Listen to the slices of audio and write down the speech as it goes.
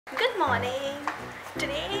Good morning.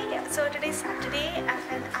 Today's Saturday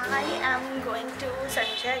and I am going to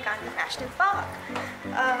Sanjay Gandhi National Park.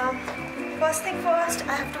 First thing first,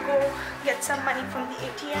 I have to go get some money from the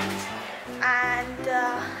ATM and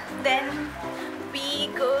then we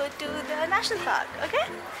go to the national park. Okay?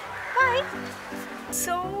 Bye.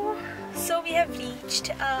 So we have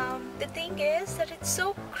reached. The thing is that it's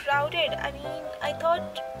so crowded. I mean, I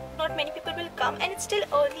thought not many people will come, and it's still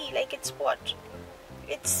early. Like it's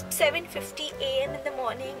 7:50 a.m. in the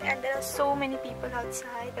morning and there are so many people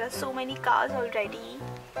outside. There are so many cars already.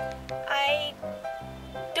 I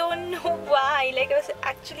don't know why. Like I was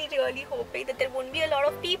actually really hoping that there won't be a lot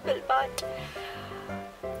of people, but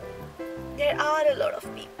there are a lot of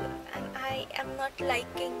people and I am not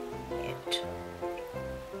liking it.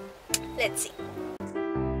 Let's see.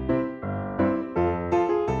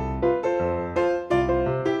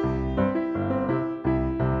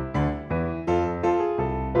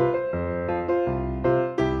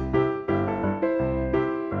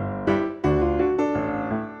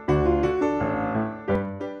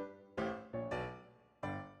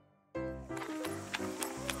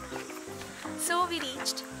 So we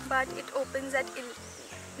reached, but it opens at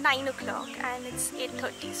 9 o'clock and it's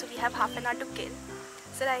 8:30, so we have half an hour to kill.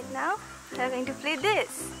 So right now, we are going to play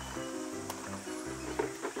this.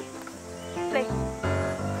 Play.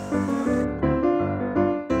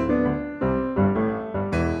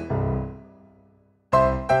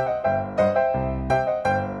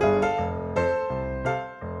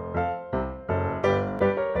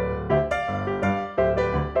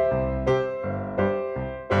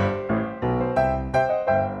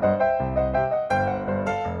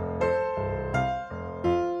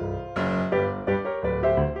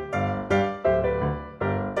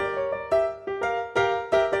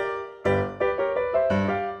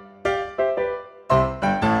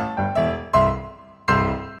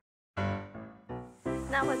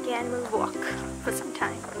 Now again we'll walk for some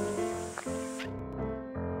time.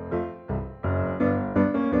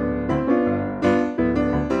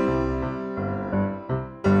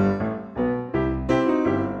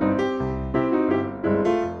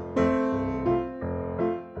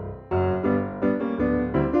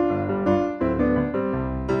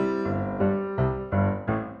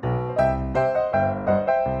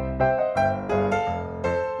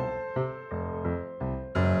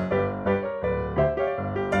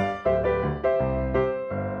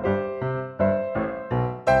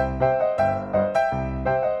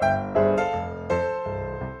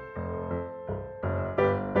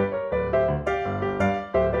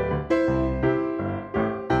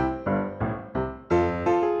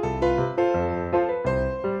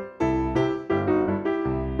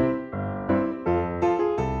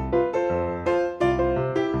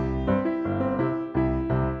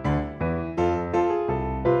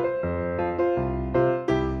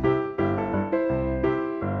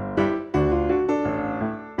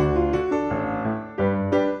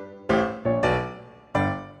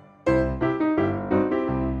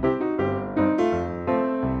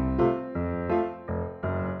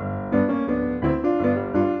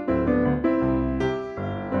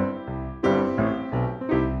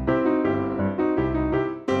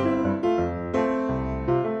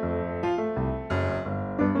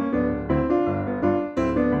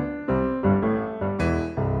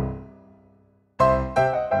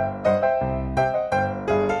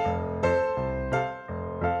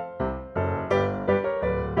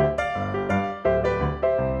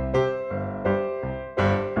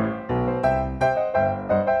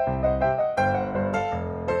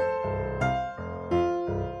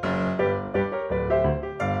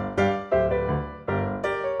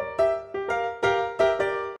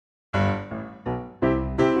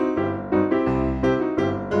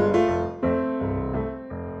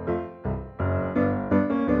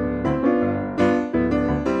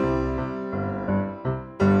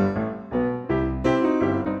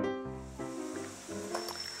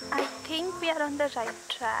 We are on the right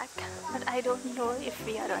track, but I don't know if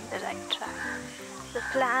we are on the right track. The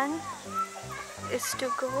plan is to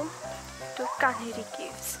go to Kanheri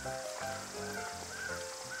caves.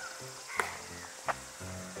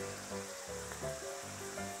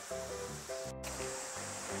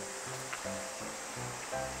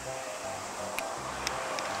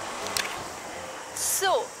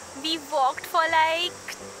 So we walked for like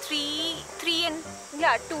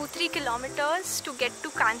 2-3 kilometers to get to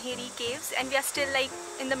Kanheri caves, and we are still like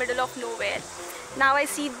in the middle of nowhere. Now I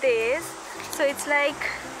see this, so it's like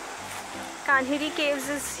Kanheri caves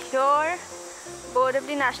is here,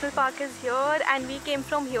 Borivali National Park is here, and we came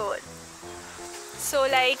from here. So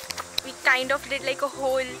like we kind of did like a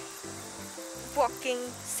whole walking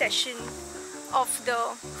session of the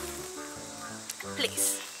place.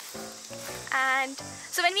 And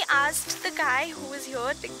so when we asked the guy who was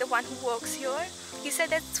here, like the one who works here, he said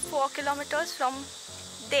that's 4 kilometers from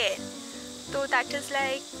there. So that is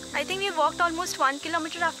like, I think we walked almost 1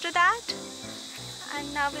 kilometer after that,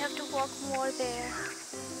 and now we have to walk more there.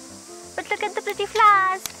 But look at the pretty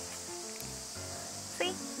flowers.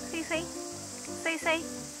 See, see, see, see, see.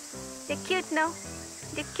 You're cute now.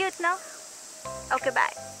 You're cute now. Okay,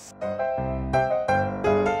 bye.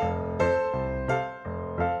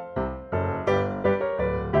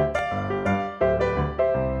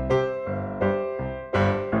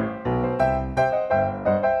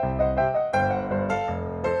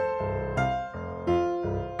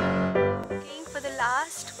 For the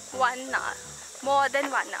last 1 hour, more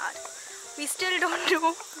than 1 hour, we still don't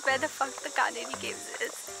know where the fuck the Kanheri caves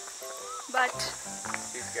is. But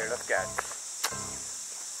he's scared of cats.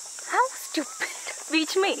 How stupid.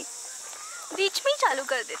 बीच में चालू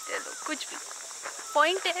कर देते हैं लोग कुछ भी.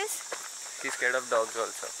 Point is, he's scared of dogs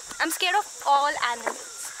also. I'm scared of all animals.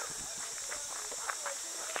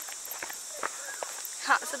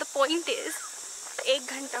 हाँ, so the point is, 1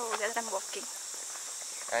 घंटा हो गया that I'm walking.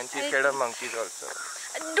 And she's scared of monkeys also.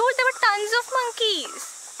 Dude, there were tons of monkeys.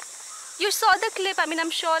 You saw the clip. I mean,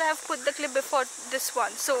 I'm sure I have put the clip before this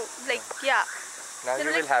one. So, like, yeah. Now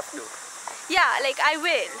you will have to. Yeah, like I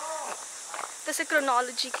will. There's a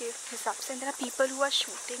chronology ke hisab se. And there are people who are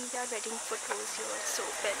shooting their wedding photos here. So,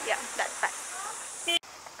 well, yeah, that's fine.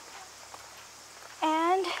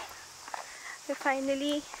 And we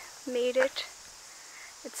finally made it.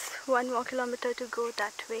 It's 1 more kilometer to go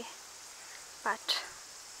that way. But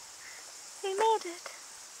we made it.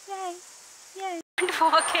 Yay. Yay. I can't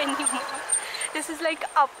walk anymore. This is like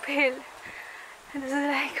uphill. This is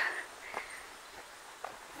like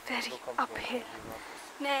very uphill.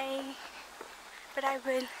 Nay. But I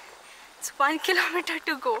will. It's 1 kilometer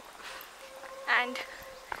to go. And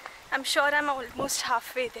I'm sure I'm almost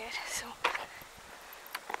halfway there. So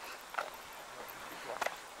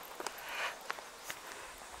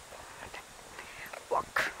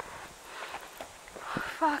walk.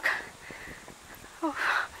 Fuck. Oh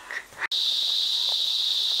fuck.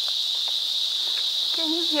 Can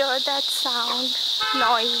you hear that sound?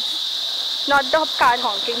 Noise. Not the car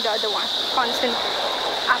honking, the other one. Constantly.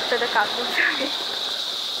 After the car goes away.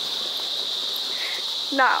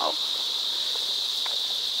 Now.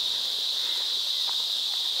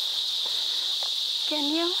 Can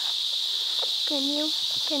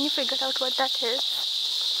you figure out what that is?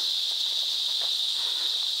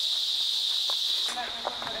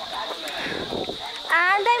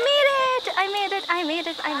 And I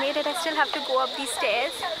made it! I still have to go up these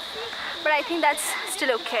stairs, but I think that's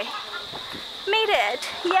still okay. Made it!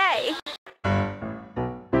 Yay!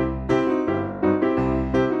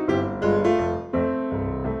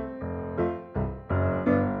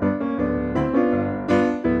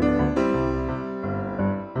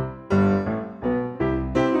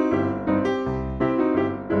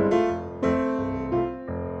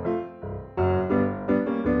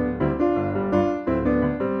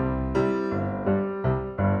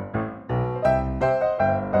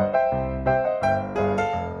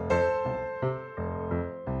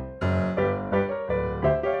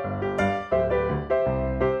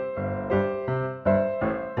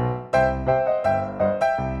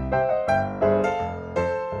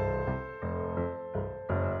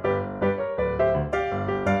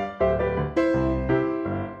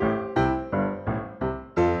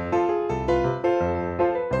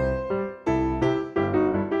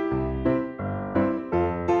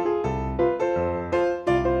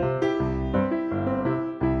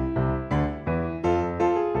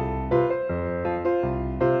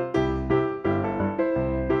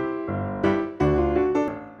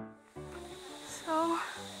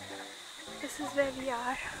 Where we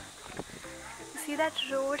are. You see that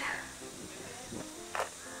road?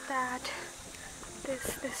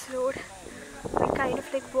 This road. We kind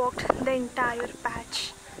of like walked the entire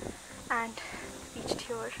patch and reached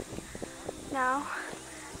here. Now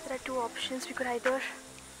there are 2 options. We could either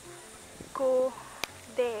go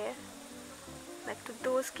there, like to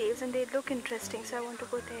those caves, and they look interesting, so I want to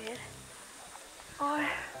go there, or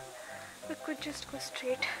we could just go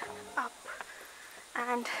straight up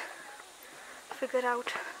and figure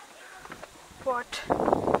out what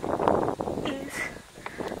is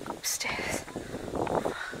upstairs.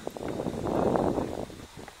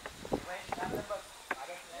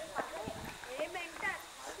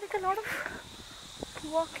 Like a lot of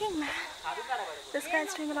walking, man. This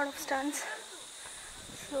guy's doing a lot of stunts.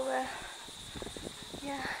 So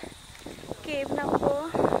yeah, cave number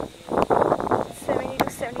 70 to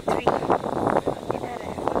 75.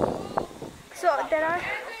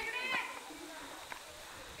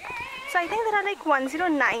 are like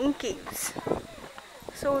 109 caves.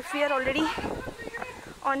 So if we are already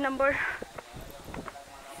on number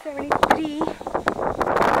 73,